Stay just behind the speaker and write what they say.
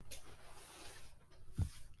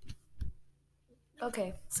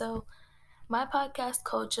Okay, so my podcast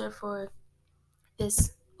culture for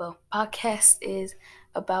this podcast is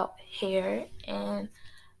about hair, and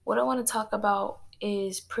what I want to talk about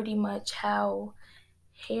is pretty much how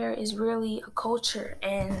hair is really a culture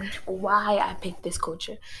and why I picked this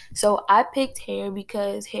culture. So I picked hair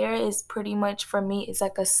because hair is pretty much for me, it's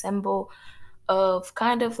like a symbol of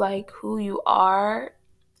kind of like who you are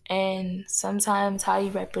and sometimes how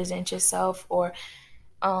you represent yourself or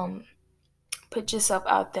um put yourself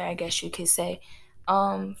out there, I guess you could say.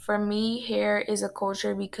 For me, hair is a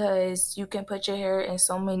culture because you can put your hair in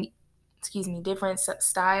so many, different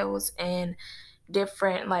styles and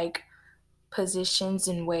different like positions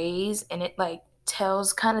and ways, and it like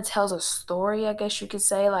kind of tells a story, I guess you could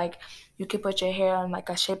say. Like you could put your hair on like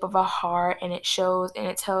a shape of a heart, and it shows and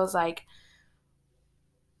it tells like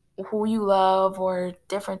who you love or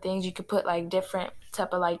different things. You could put like different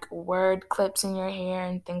type of like word clips in your hair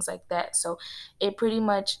and things like that. So it pretty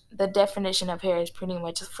much, the definition of hair is pretty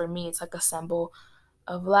much, for me, it's like a symbol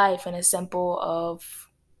of life and a symbol of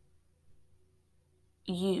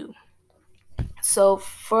you. So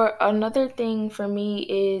for another thing for me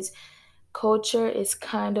is culture is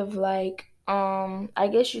kind of like, I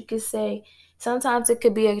guess you could say sometimes it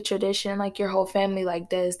could be a tradition, like your whole family like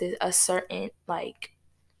does this a certain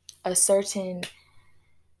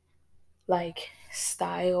like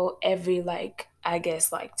style every, like, I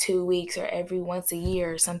guess like 2 weeks or every once a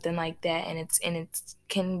year or something like that, and it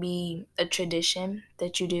can be a tradition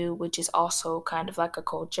that you do, which is also kind of like a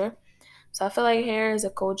culture. So I feel like hair is a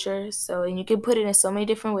culture. So, and you can put it in so many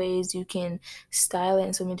different ways. You can style it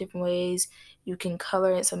in so many different ways. You can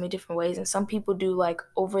color it in so many different ways. And some people do like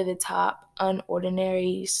over the top,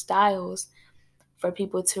 unordinary styles for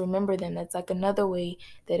people to remember them. That's like another way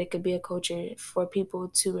that it could be a culture for people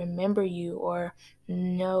to remember you or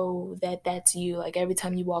know that that's you. Like every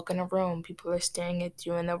time you walk in a room, people are staring at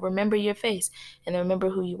you and they'll remember your face and they'll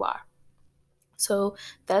remember who you are. So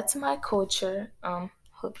that's my culture.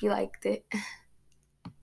 Hope you liked it.